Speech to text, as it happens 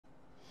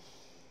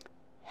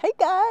Hey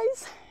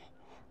guys,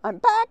 I'm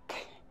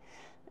back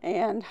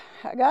and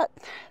I got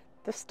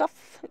the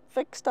stuff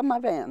fixed on my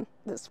van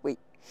this week.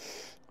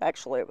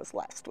 Actually, it was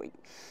last week.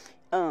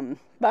 But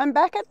I'm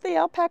back at the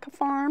alpaca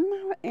farm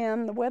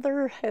and the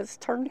weather has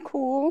turned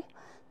cool,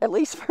 at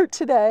least for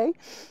today.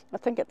 I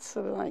think it's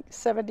like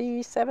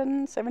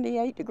 77,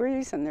 78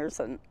 degrees and there's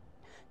a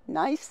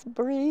nice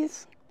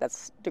breeze.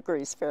 That's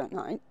degrees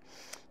Fahrenheit.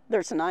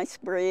 There's a nice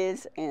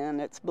breeze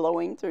and it's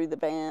blowing through the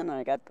van.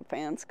 I got the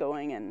fans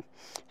going and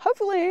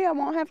hopefully I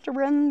won't have to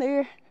run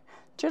the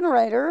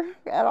generator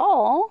at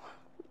all,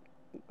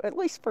 at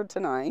least for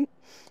tonight,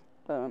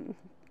 because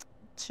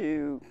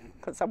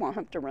I won't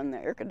have to run the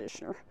air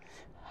conditioner.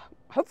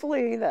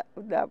 Hopefully that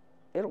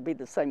it'll be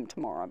the same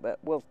tomorrow, but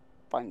we'll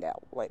find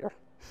out later.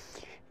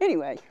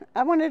 Anyway,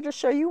 I wanted to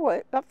show you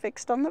what I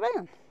fixed on the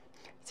van.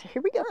 So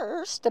here we go.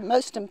 First, the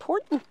most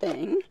important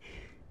thing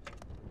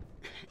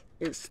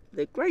is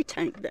the gray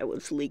tank that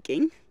was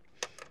leaking,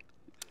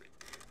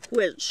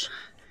 which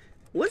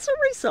was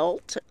a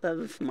result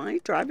of my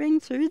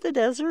driving through the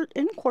desert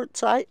in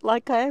quartzite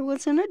like I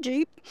was in a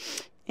Jeep,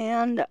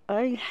 and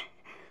I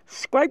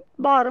scraped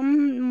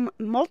bottom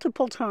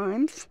multiple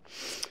times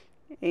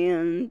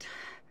and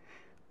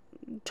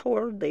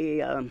tore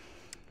the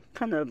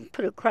kind of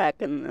put a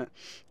crack in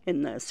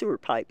the sewer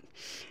pipe.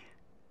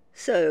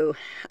 So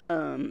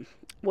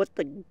what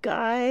the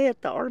guy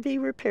at the RV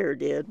repair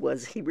did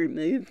was he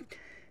removed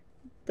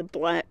the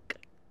black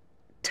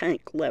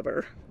tank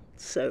lever,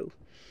 so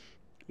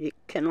it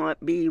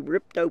cannot be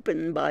ripped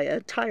open by a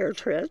tire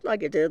tread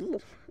like it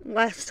did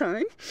last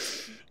time,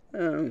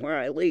 where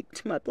I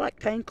leaked my black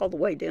tank all the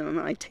way down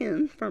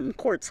I-10 from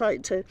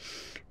Quartzsite to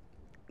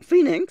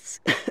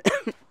Phoenix.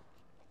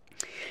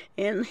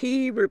 And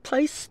he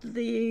replaced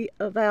the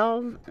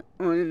valve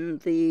on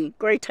the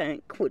gray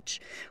tank,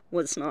 which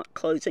was not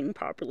closing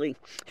properly.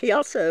 He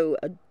also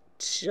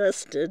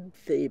adjusted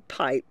the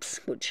pipes,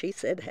 which he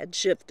said had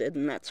shifted,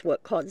 and that's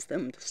what caused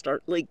them to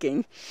start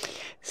leaking.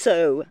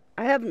 So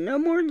I have no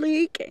more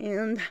leak,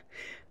 and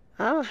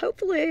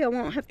hopefully I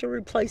won't have to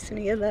replace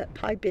any of that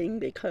piping,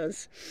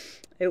 because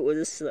it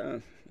was,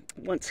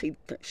 once he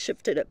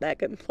shifted it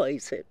back in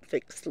place, it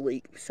fixed the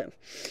leak. So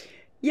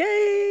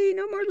yay,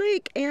 no more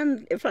leak.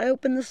 And if I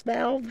open this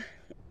valve,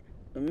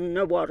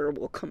 no water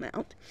will come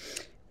out,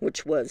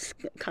 which was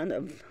kind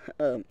of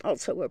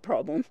also a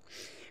problem,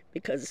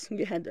 because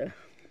you had to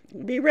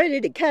be ready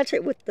to catch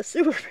it with the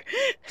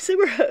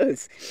sewer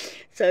hose.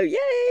 So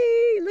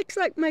yay, looks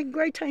like my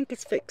gray tank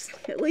is fixed,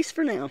 at least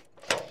for now.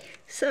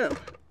 So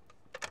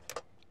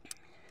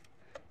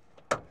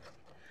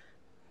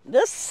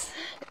this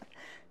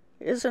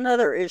is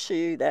another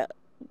issue that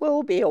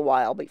will be a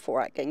while before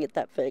I can get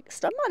that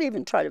fixed. I might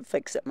even try to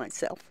fix it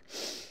myself,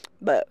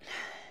 but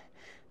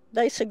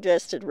they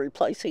suggested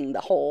replacing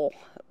the whole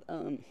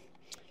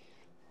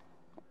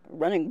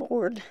running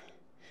board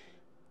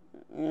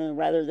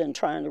rather than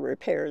trying to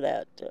repair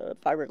that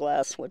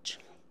fiberglass, which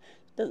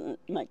doesn't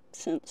make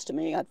sense to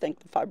me. I think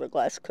the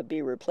fiberglass could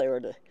be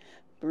repaired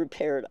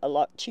a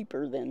lot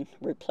cheaper than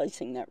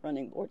replacing that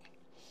running board.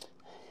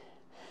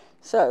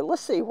 So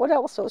let's see, what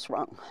else was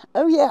wrong?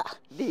 Oh yeah,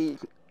 the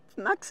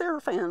Max Air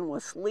fan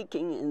was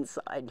leaking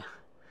inside.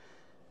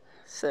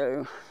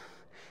 So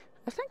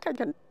I think I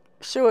can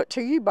show it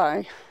to you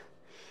by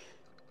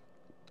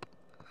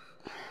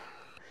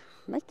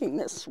making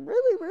this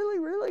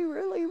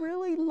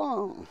really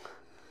long.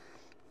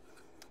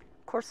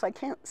 Of course, I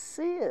can't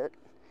see it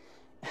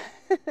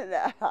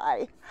that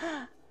high.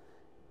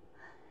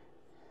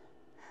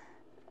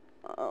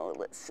 Oh,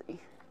 let's see.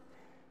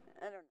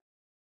 I don't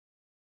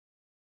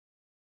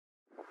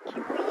know.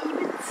 Can we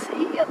even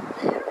see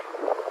up there?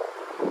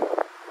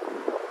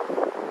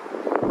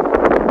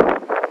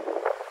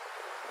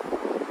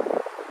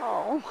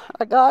 Oh,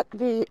 I got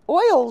the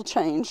oil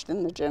changed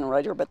in the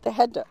generator, but they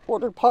had to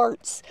order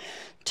parts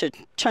to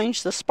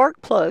change the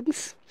spark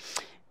plugs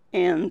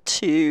and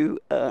to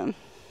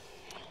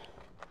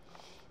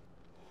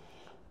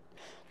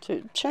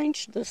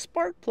change the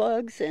spark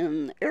plugs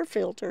and the air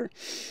filter.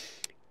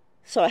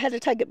 So I had to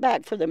take it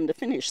back for them to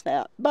finish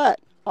that. But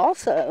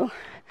also,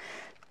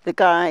 the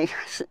guy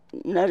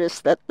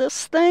noticed that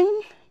this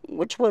thing,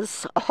 which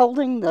was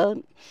holding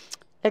the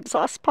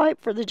exhaust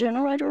pipe for the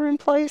generator in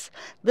place,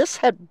 this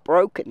had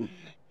broken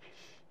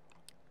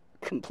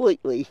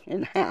completely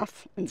in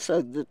half, and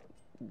so the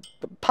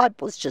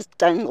pipe was just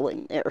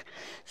dangling there.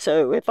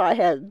 So if I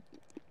had,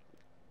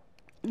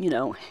 you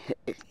know,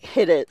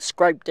 hit it,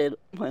 scraped it,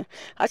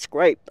 I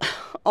scrape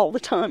all the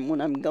time when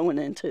I'm going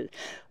into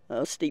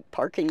steep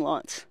parking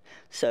lots.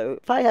 So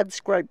if I had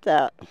scraped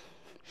that,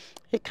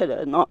 it could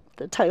have knocked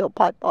the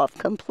tailpipe off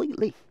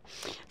completely.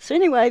 So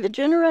anyway, the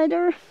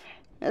generator,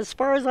 as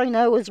far as I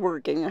know, is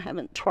working. I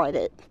haven't tried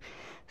it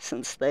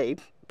since they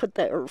put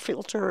the air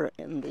filter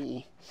and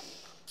the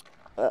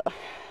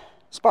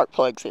spark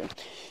plugs in.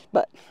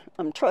 But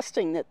I'm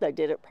trusting that they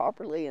did it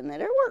properly and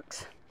that it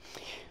works.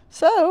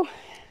 So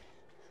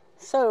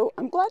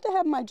I'm glad to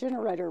have my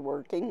generator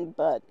working,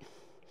 but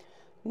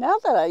now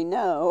that I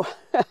know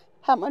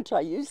how much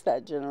I use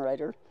that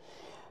generator,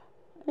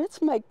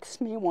 It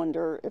makes me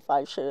wonder if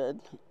I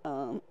should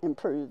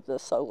improve the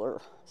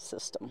solar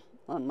system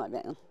on my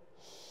van.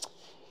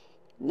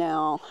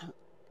 Now,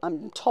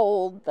 I'm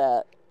told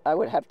that I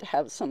would have to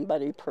have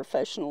somebody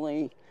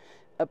professionally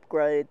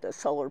upgrade the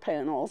solar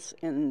panels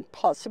and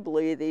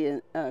possibly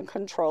the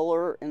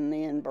controller and the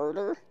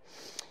inverter,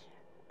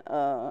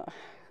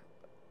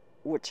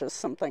 which is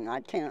something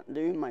I can't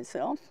do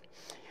myself.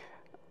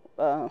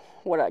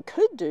 What I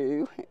could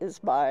do is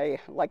buy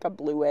like a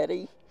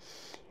Bluetti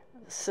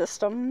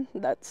system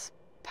that's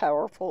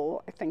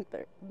powerful. I think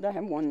that they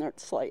have one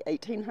that's like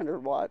 1800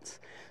 watts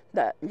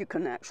that you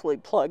can actually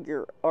plug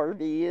your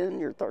RV in,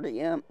 your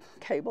 30 amp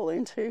cable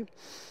into,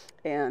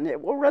 and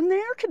it will run the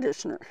air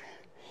conditioner.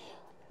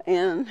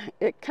 And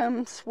it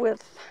comes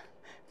with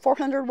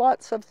 400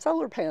 watts of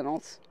solar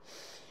panels.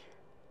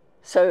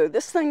 So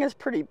this thing is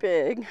pretty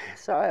big,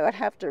 so I would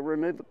have to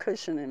remove a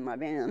cushion in my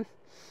van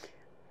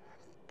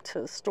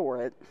to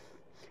store it,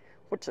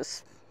 which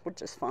is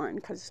fine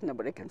because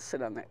nobody can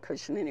sit on that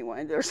cushion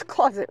anyway. There's a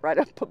closet right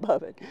up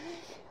above it.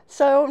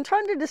 So I'm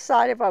trying to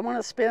decide if I want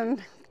to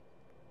spend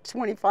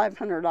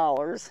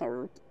 $2,500,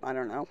 or I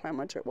don't know how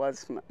much it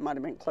was, might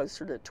have been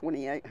closer to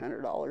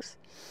 $2,800,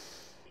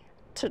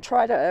 to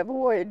try to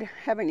avoid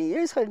having to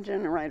use a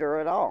generator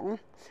at all,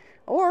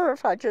 or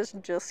if I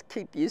just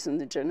keep using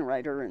the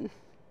generator and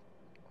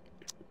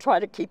try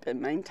to keep it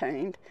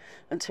maintained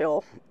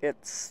until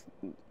its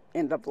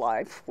end of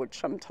life,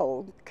 which I'm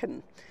told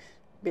can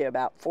be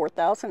about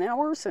 4,000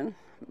 hours, and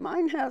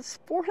mine has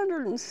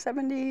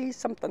 470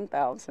 something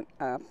thousand,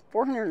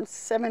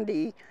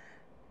 470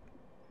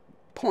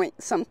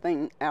 point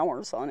something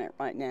hours on it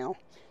right now.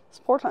 It's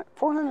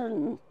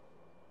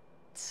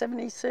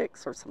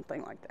 476 or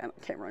something like that. I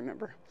can't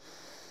remember.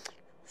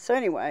 So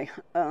anyway,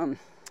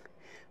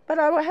 but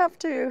I will have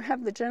to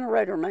have the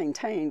generator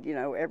maintained. You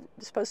know,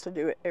 supposed to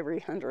do it every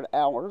 100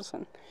 hours,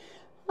 and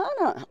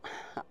I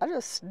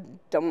just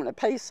don't want to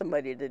pay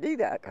somebody to do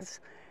that because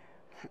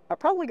I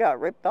probably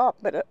got ripped off,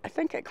 but I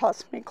think it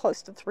cost me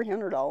close to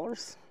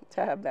 $300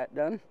 to have that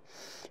done.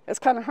 It's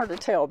kind of hard to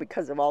tell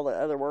because of all the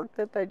other work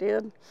that they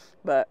did,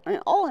 but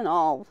all in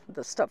all,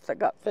 the stuff that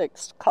got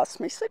fixed cost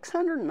me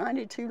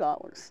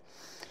 $692.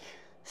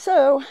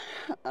 So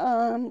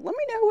let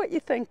me know what you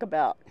think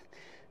about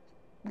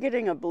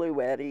getting a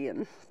Bluetti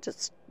and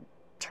just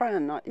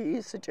trying not to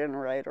use the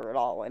generator at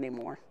all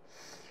anymore.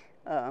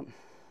 It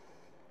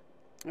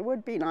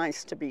would be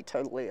nice to be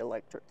totally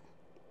electric.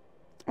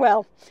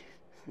 Well,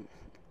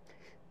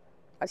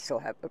 I still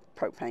have a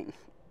propane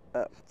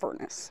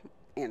furnace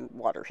and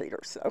water heater,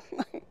 so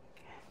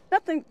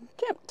nothing,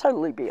 can't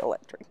totally be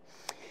electric.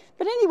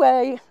 But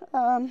anyway,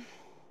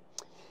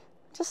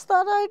 just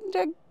thought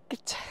I'd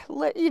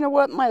let you know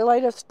what my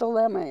latest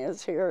dilemma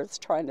is here. It's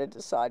trying to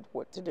decide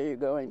what to do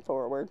going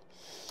forward.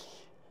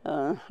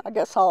 I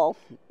guess I'll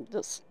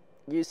just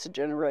use the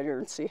generator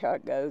and see how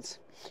it goes.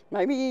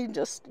 Maybe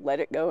just let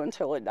it go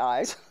until it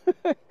dies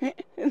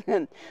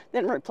and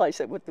then replace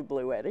it with the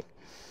Bluetti.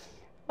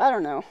 I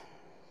don't know.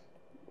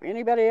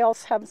 Anybody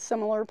else have a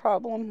similar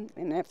problem?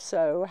 And if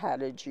so, how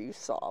did you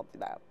solve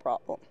that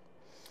problem?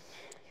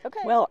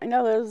 Okay. Well, I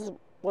know this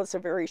was a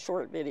very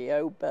short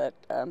video, but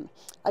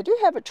I do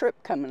have a trip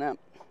coming up.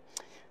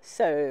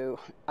 So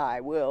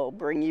I will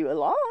bring you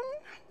along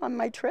on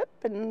my trip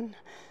and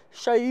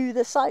show you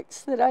the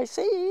sights that I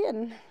see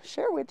and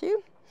share with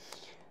you.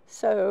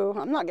 So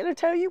I'm not going to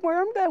tell you where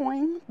I'm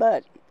going,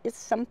 but it's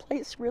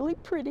someplace really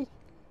pretty.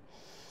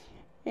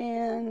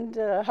 And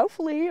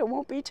hopefully it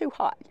won't be too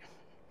hot.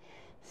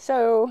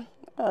 So,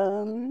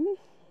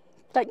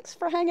 thanks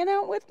for hanging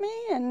out with me,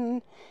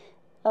 and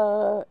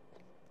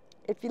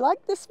if you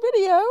like this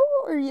video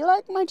or you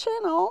like my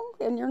channel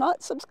and you're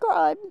not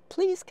subscribed,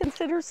 please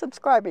consider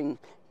subscribing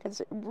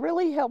because it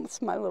really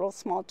helps my little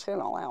small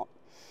channel out.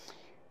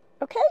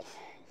 Okay,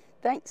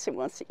 thanks, and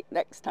we'll see you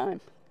next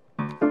time.